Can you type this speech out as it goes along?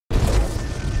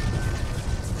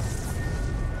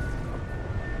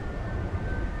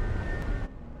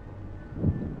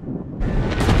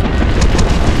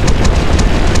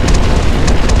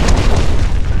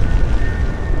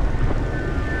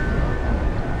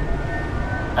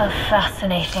A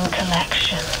fascinating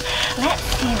collection. Let's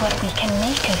see what we can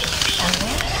make of you, shall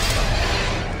we?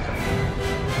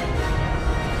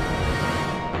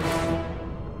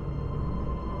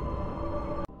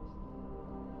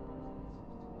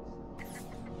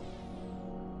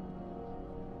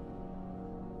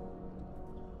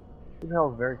 The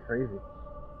hell is very crazy.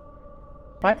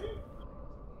 What?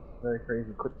 Very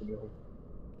crazy quick to go.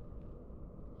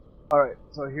 Alright,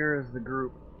 so here is the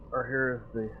group, or here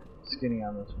is the skinny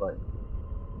on this fight.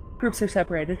 Groups are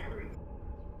separated.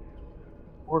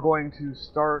 We're going to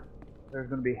start, there's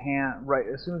going to be right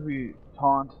as soon as we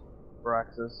taunt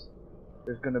Braxis,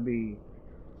 there's going to be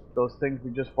those things we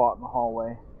just fought in the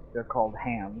hallway. They're called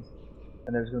hands.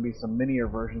 And there's going to be some minier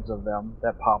versions of them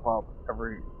that pop up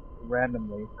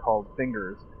randomly called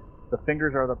fingers. The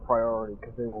fingers are the priority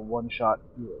because they will one-shot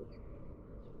healers.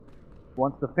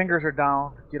 Once the fingers are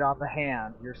down, get out the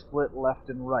hand. You're split left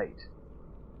and right.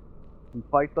 You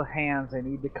fight the hands. They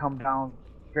need to come down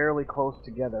fairly close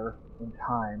together in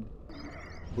time.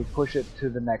 We push it to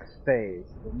the next phase.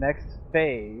 The next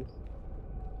phase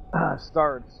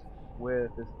starts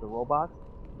with the robots.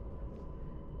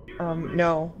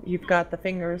 No, you've got the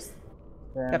fingers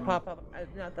Then, that pop up.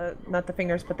 Not the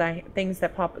fingers, but the things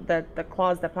that pop. The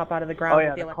claws that pop out of the ground. oh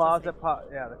yeah, with the claws that pop.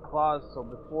 Yeah, the claws. So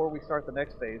before we start the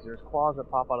next phase, there's claws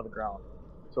that pop out of the ground.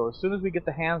 So as soon as we get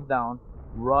the hands down,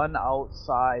 run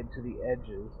outside to the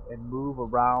edges and move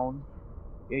around,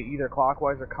 either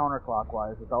clockwise or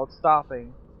counterclockwise, without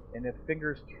stopping. And if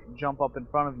fingers jump up in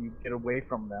front of you, get away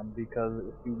from them, because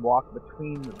if you walk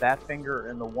between that finger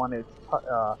and the one it's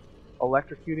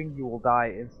electrocuting, you will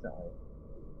die instantly.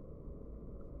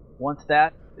 Once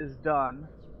that is done,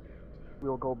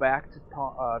 we'll go back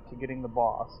to getting the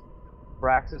boss.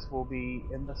 Braxis will be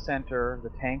in the center, the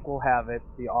tank will have it,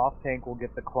 the off-tank will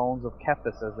get the clones of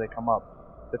Kephis as they come up.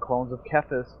 The clones of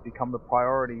Kephis become the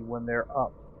priority when they're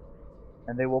up.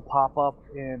 And they will pop up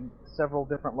in several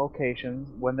different locations.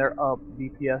 When they're up,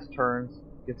 DPS turns,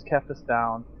 gets Kephis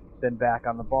down, then back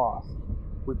on the boss.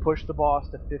 We push the boss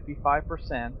to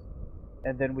 55%,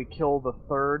 and then we kill the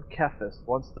third Kephis.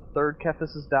 Once the third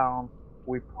Kephis is down,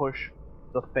 we push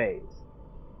the phase.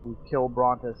 We kill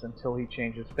Brontis until he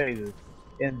changes phases.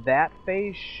 In that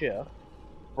phase shift,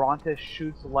 Brontis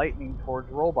shoots lightning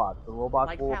towards robots. The robots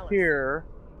like will Palace. appear.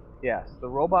 Yes, the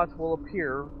robots will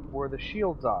appear where the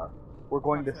shields are. We're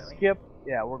going to skip.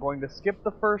 Yeah, we're going to skip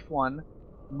the first one,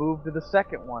 move to the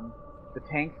second one. The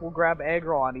tanks will grab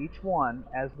aggro on each one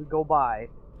as we go by.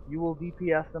 You will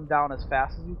DPS them down as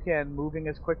fast as you can, moving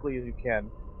as quickly as you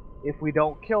can. If we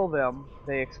don't kill them,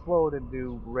 they explode and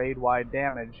do raid-wide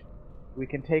damage. We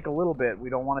can take a little bit.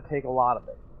 We don't want to take a lot of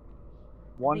it.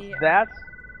 Once that's...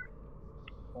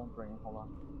 Don't bring it. Hold on.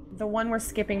 The one we're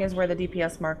skipping is where the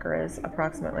DPS marker is,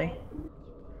 approximately.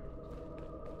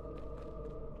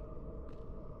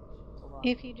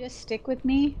 If you just stick with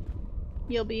me,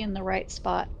 you'll be in the right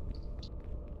spot.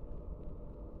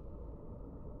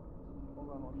 Hold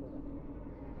on 1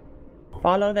 second.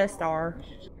 Follow the star.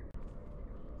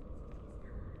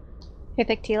 Hey,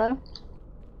 Victilo.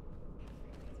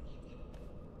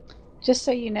 Just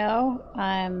so you know,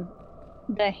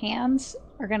 the hands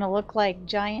are going to look like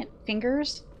giant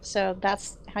fingers, so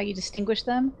that's how you distinguish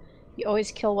them. You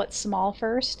always kill what's small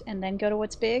first, and then go to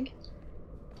what's big.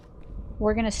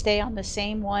 We're going to stay on the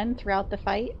same one throughout the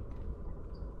fight.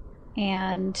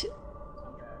 And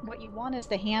what you want is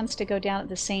the hands to go down at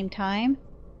the same time.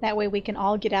 That way we can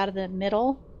all get out of the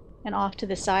middle and off to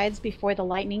the sides before the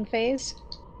lightning phase.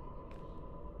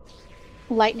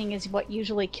 Lightning is what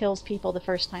usually kills people the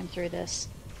first time through this.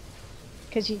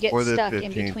 Because you get stuck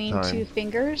in between two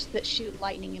fingers that shoot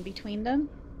lightning in between them,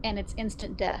 and it's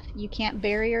instant death. You can't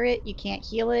barrier it, you can't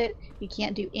heal it, you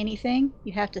can't do anything.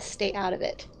 You have to stay out of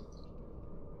it.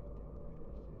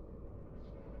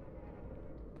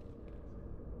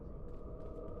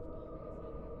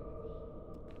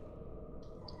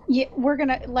 Yeah, we're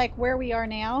gonna, like where we are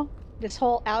now, this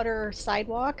whole outer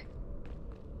sidewalk,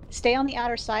 stay on the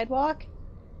outer sidewalk,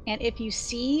 and if you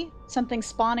see something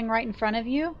spawning right in front of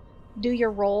you, do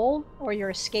your roll, or your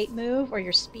escape move, or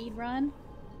your speed run.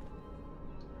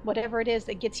 Whatever it is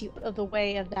that gets you out of the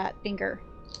way of that finger.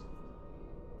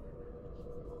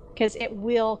 Because it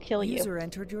will kill you. User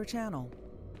entered your channel.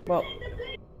 Well,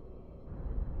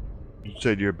 you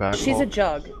said you're back. She's a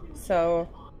jug, so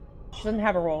she doesn't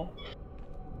have a roll.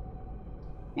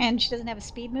 And she doesn't have a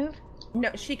speed move? No,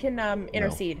 she can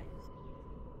intercede.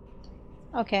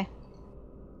 No. Okay.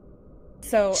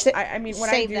 So I mean,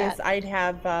 what I'd do is I'd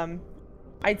have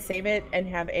I'd save it and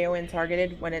have AON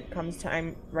targeted when it comes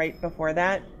time right before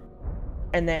that,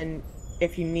 and then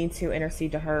if you need to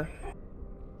intercede to her.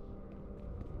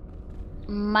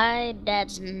 My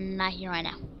dad's not here right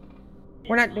now.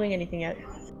 We're not doing anything yet.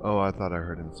 Oh, I thought I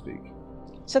heard him speak.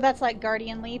 So that's like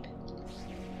Guardian Leap?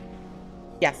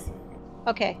 Yes.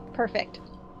 Okay, perfect.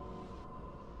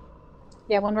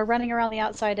 Yeah, when we're running around the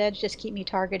outside edge, just keep me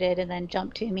targeted and then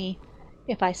jump to me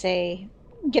if I say,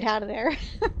 get out of there.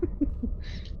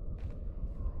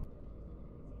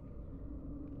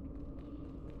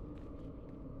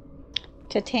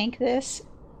 To tank this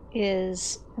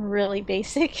is really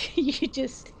basic. You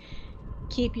just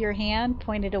keep your hand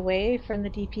pointed away from the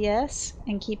DPS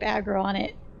and keep aggro on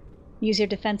it. Use your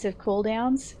defensive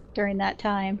cooldowns during that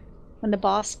time. When the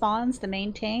boss spawns, the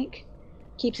main tank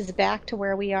keeps his back to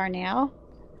where we are now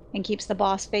and keeps the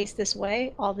boss face this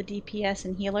way. All the DPS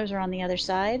and healers are on the other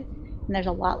side, and there's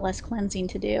a lot less cleansing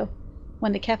to do.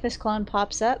 When the Kephis clone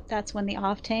pops up, that's when the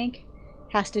off tank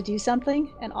has to do something,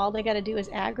 and all they gotta do is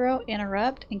aggro,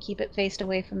 interrupt, and keep it faced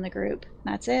away from the group.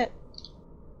 That's it.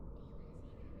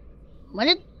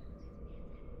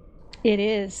 It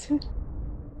is.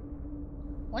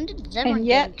 When did Zevran And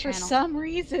yet, for some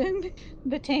reason,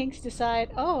 the tanks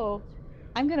decide, oh,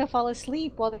 I'm gonna fall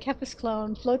asleep while the Kephis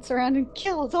clone floats around and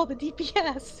kills all the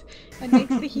DPS and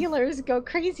makes the healers go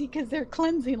crazy because they're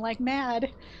cleansing like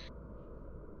mad.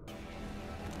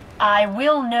 I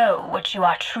will know what you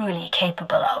are truly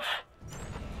capable of.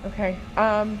 Okay,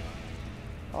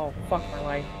 oh, fuck my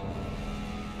life.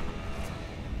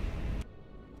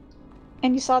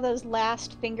 And you saw those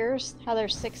last fingers, how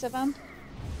there's 6 of them?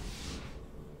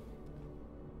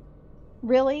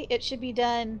 Really, it should be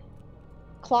done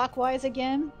clockwise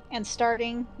again and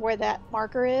starting where that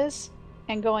marker is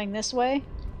and going this way.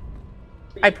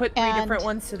 I put 3 different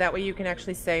ones so that way you can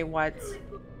actually say what.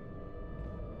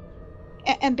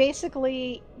 And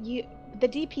basically, the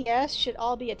DPS should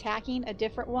all be attacking a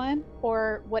different one,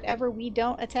 or whatever we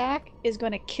don't attack is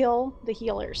going to kill the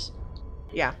healers.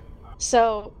 Yeah.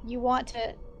 So you want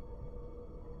to,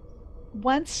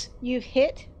 once you've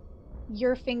hit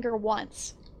your finger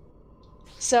once,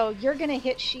 so you're going to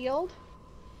hit shield,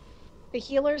 the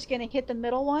healer's going to hit the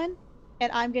middle one,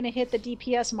 and I'm going to hit the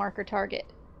DPS marker target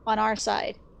on our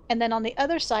side. And then on the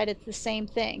other side, it's the same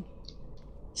thing.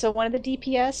 So one of the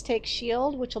DPS takes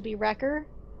shield, which will be Wrecker.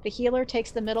 The healer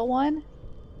takes the middle one.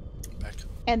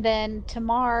 And then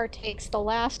Tamar takes the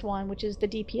last one, which is the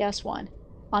DPS one,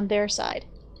 on their side.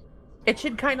 It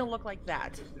should kind of look like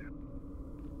that.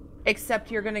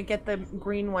 Except you're going to get the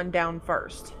green one down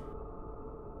first.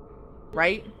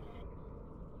 Right?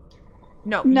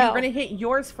 No, you're going to hit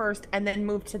yours first and then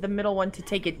move to the middle one to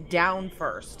take it down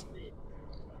first.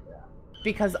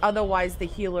 Because otherwise the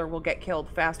healer will get killed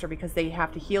faster because they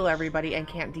have to heal everybody and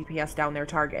can't DPS down their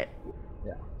target.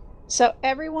 Yeah. So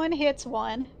everyone hits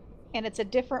one, and it's a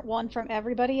different one from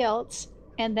everybody else,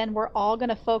 and then we're all going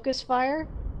to focus fire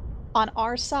on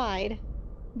our side,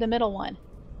 the middle one.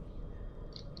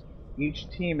 Each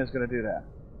team is going to do that.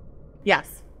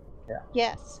 Yes. Yeah.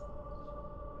 Yes.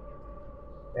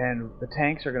 And the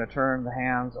tanks are going to turn the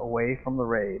hands away from the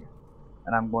raid.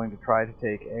 And I'm going to try to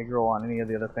take aggro on any of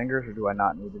the other fingers, or do I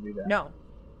not need to do that? No.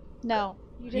 No.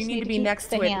 You need to be next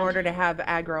to it in order to have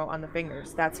aggro on the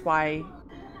fingers. That's why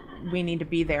we need to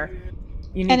be there.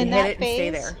 You need to hit it and stay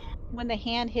there. When the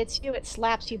hand hits you, it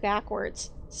slaps you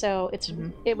backwards. So it's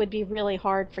it would be really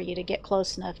hard for you to get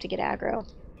close enough to get aggro.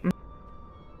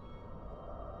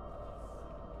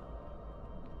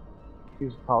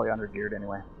 He's probably under-geared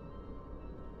anyway.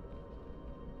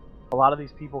 A lot of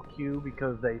these people queue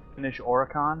because they finish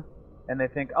Oricon, and they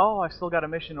think, oh, I still got a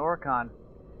mission Oricon.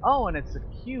 Oh, and it's a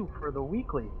queue for the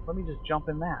weekly. Let me just jump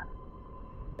in that.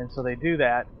 And so they do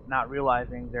that, not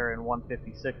realizing they're in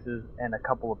 156s and a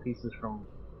couple of pieces from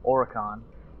Oricon,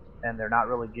 and they're not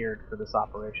really geared for this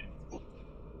operation.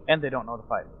 And they don't know the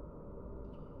fight.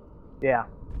 Yeah,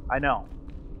 I know.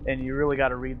 And you really got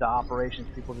to read the operations.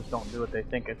 People just don't do it. They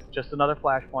think it's just another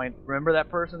flashpoint. Remember that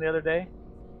person the other day?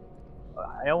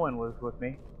 Owen was with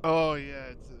me. Oh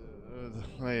yeah,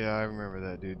 yeah, I remember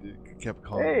that dude. It kept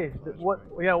calling. Hey, what?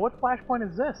 Yeah, what flashpoint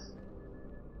is this?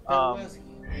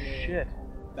 Shit.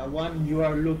 The one you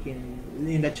are looking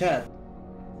in the chat.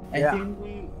 I think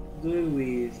we do it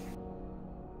with.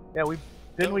 Yeah, we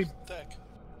didn't we. Thick.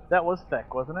 That was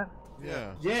Thick, wasn't it?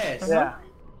 Yeah. Yes. Yeah.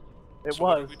 It so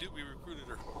was. What did we do? We recruited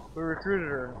her. We recruited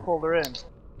her and pulled her in.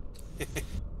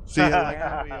 See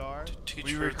how we are? Teach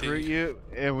we her recruit you,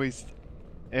 and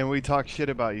we talk shit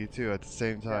about you too at the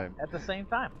same time. At the same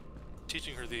time.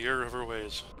 Teaching her the error of her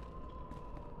ways.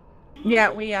 Yeah,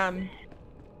 we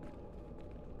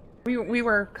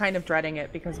were kind of dreading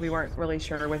it because we weren't really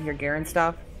sure with your gear and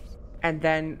stuff. And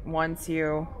then once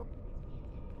you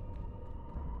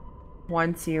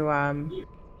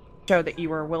show that you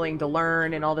were willing to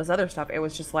learn and all this other stuff. It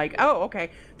was just like, oh, okay,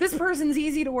 this person's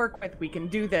easy to work with. We can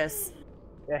do this.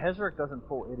 Yeah, Hezrick doesn't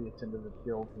pull idiots into the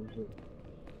guild usually.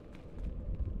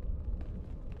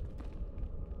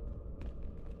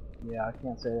 Yeah, I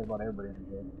can't say that about everybody in the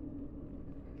guild.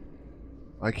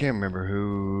 I can't remember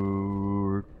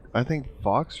who. I think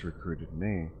Fox recruited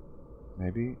me.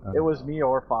 Maybe? It was me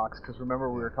or Fox, because remember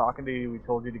we were talking to you, we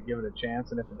told you to give it a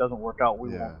chance, and if it doesn't work out, we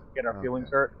won't get our feelings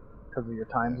hurt because of your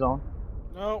time zone.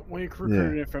 No, we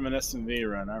recruited it from an S&V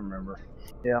run, I remember.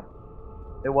 Yeah.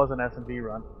 It was an S&V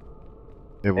run.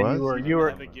 It was? You were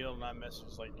I have a guild, and I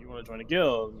messaged, like, do you want to join a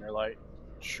guild? And they're like,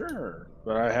 sure,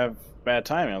 but I have bad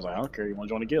timing. I was like, I don't care, you want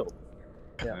to join a guild.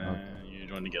 Yeah. And you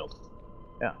joined the guild.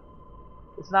 Yeah.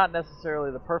 It's not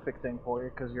necessarily the perfect thing for you,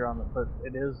 because you're on the, but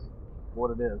it is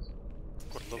what it is.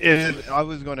 I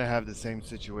was going to have the same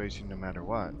situation no matter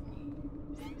what.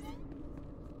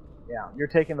 Yeah, you're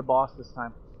taking the boss this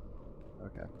time.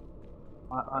 Okay.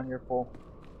 On your full.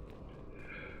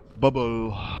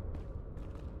 Bubble.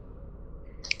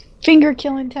 Finger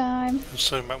killing time.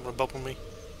 So you might want to bubble me.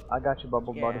 I got you,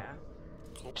 Bubble Buddy.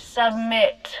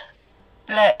 Submit.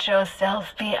 Let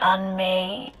yourself be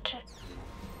unmade.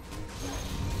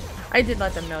 I did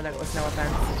let them know that it was no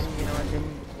offense. You know,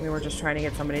 we were just trying to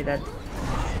get somebody that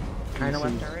kind of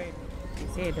left our raid.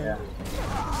 PC'd.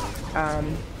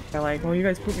 And, they're like, well, you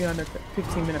guys put me on a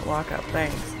 15-minute lockup,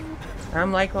 thanks. And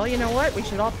I'm like, well, you know what? We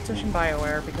should all petition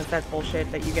BioWare because that's bullshit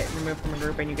that you get removed from a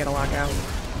group and you get a lockout.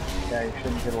 Yeah, you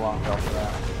shouldn't get a lockout for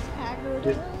that.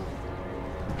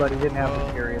 But he didn't have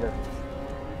to carry either.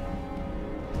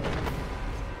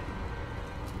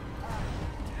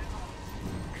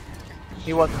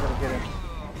 He wasn't going to get him.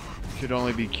 Should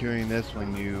only be queuing this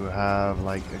when you have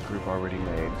like a group already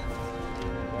made.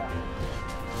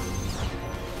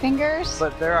 Fingers?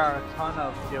 But there are a ton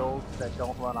of guilds that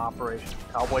don't run operations.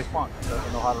 Cowboy Funk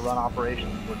doesn't know how to run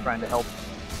operations. We're trying to help.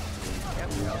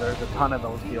 You know, there's a ton of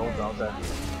those guilds out there.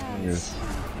 Yes.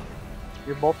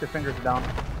 Both your fingers are down.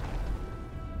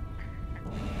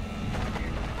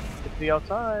 Get to the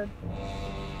outside.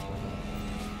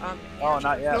 Oh,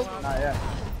 not yet. Nope. Not yet.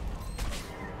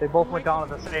 They both went down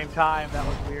at the same time. That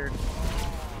was weird.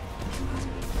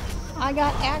 I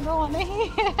got aggro on the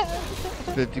hand.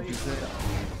 50%.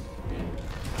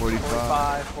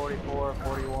 45, 44,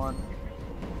 41.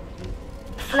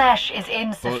 Flesh is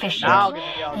insufficient. Now get to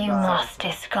the outside. You must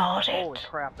discard it. Holy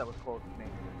crap, that was close to me.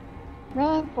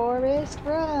 Run, Forrest,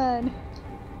 run.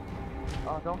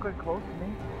 Oh, don't get close to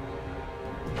me.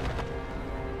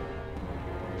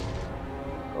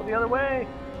 Go the other way.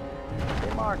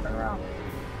 Hey, Mark, turn around.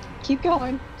 Keep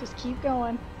going. Just keep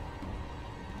going.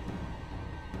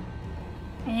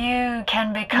 You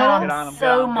can become Get on him, so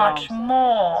get on, much get on.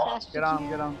 more. Get on him,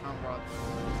 get on him.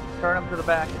 Turn him to the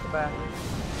back, at the back.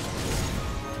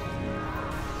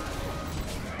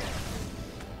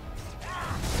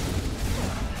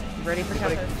 Ready for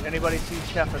Kepis? Anybody sees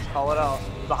Kepis, call it out.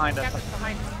 He's behind us. Kepis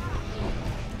behind us.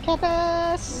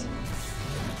 Kepis!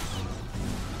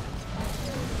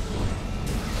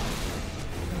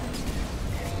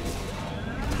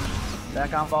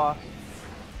 Back on boss.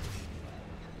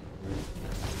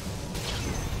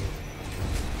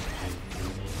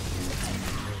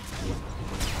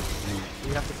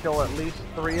 We have to kill at least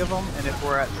 3 of them, and if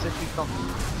we're at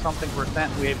 60-something%,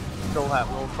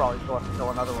 we'll probably still have to kill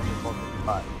another one before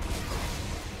 55.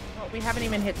 Well, we haven't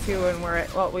even hit 2 and we're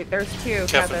at, well, there's 2,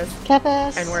 Kepis.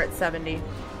 Kepis! and we're at 70.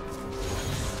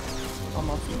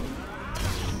 Almost.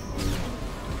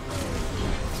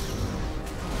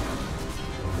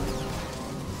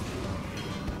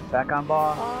 Back on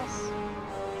boss.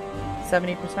 Boss.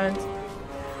 70%.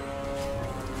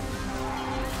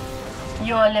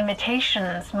 Your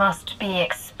limitations must be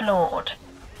explored.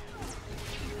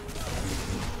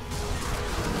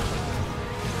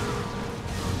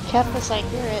 Kepis, I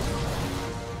hear it.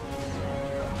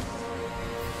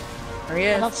 There he I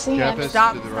is. don't see Kepis. him.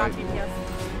 Stop, To the stop right. DPS.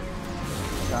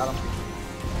 Got him.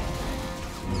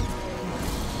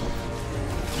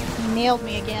 He nailed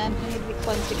me again. I need to be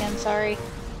cleansed again, sorry.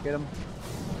 Get him.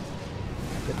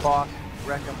 Get boss.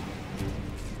 Wreck him.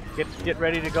 Get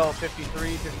ready to go. 53,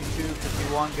 52,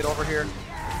 51. Get over here.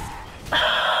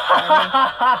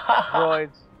 Droids.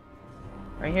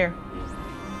 Right here.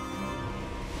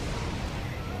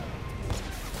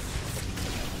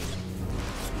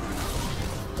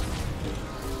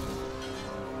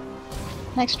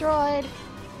 Next droid.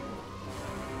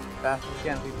 Fast as you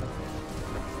can, people.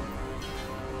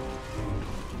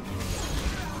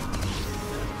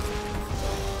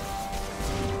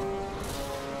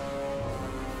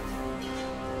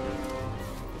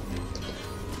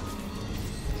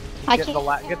 I Get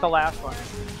can't. get the last one.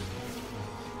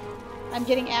 I'm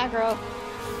getting aggro.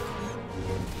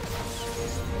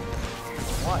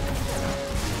 What?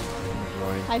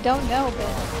 I don't know, but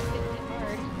it's getting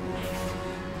hard.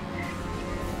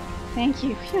 Thank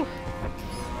you. Phew.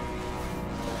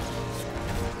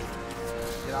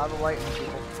 Get out of the light, people.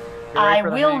 Get ready I for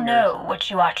the will hangers. know what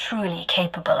you are truly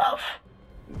capable of.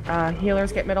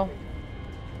 Healers get middle.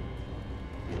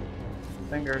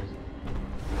 Fingers.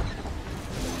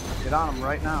 Get on them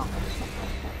right now.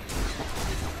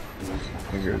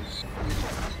 Fingers.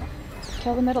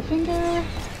 Kill the middle finger.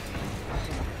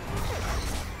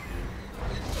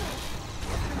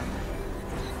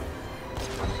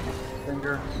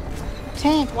 Finger.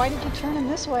 Tank, why did you turn him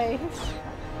this way?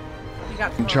 You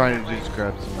got I'm trying to just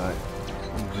grab some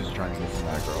I'm just trying to get some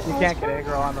aggro. You can't get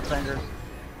aggro on the fingers.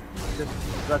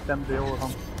 Just let them deal with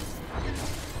them.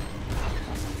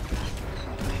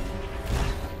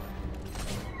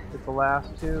 Get the last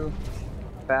two.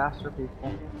 Faster,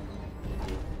 people.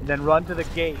 And then run to the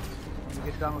gate. When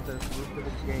you get done with this, move to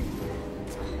the gate.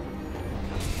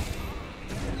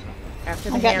 After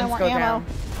the I got no hands more go ammo. down.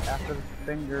 After the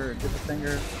finger, get the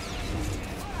finger.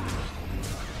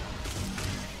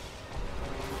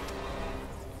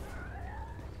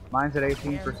 Mine's at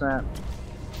 18%.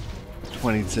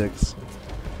 26.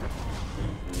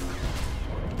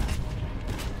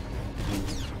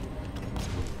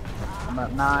 I'm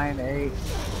at 9, 8.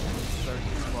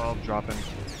 12, dropping.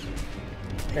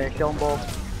 Okay, kill them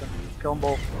both. Kill them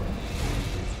both.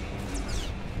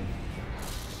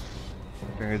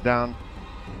 Fingers down.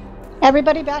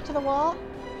 Everybody back to the wall.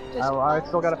 Just I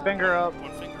still got a follow finger up.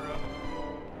 One finger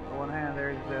up. One hand,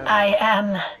 there he's dead. I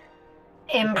am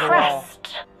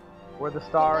impressed. Where the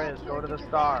star is, go to the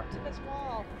star. To this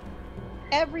wall.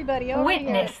 Everybody over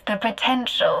Witness here. the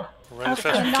potential Run of as fast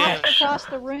as And you not can. across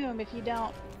the room if you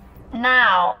don't.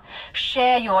 Now,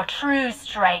 share your true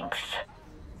strength.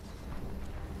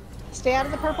 Stay out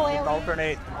of the purple Just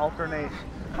area. alternate,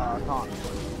 taunt.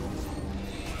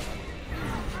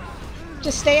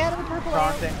 Just stay out of the purple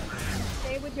Taunting. area.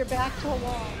 Stay with your back to a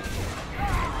wall.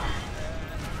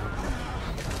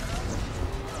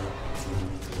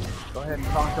 Go ahead and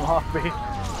taunt him off me.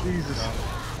 Jesus.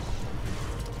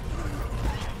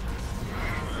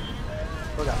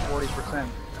 Still got 40%.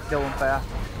 Kill him fast.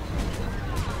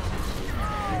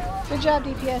 Good job,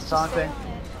 DPS. Just stay Taunting. on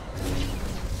it.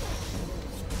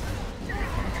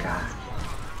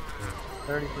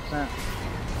 30%.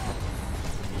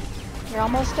 You're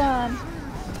almost done.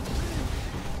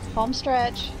 Home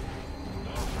stretch.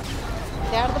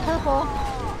 Stay out of the purple.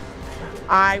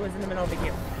 I was in the middle of a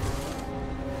heal.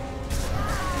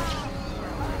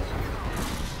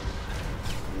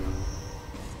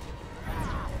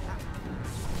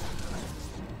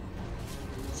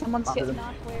 Someone's getting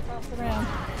knocked away across the room.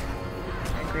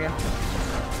 Andrea.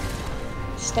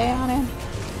 Stay on him.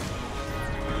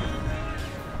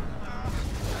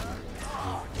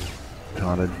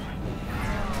 Taunted.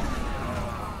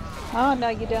 Oh, no,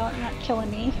 you don't. You're not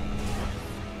killing me.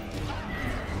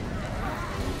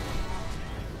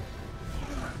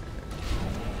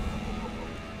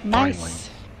 Nice.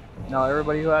 Now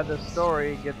everybody who had this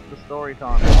story gets the story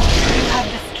taunt.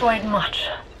 I've destroyed much,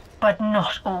 but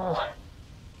not all.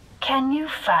 Can you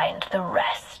find the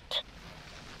rest?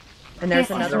 And there's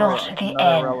This is another not one. the Another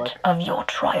end relic. of your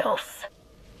trials.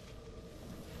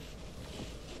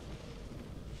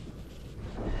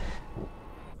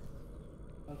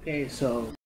 Okay, so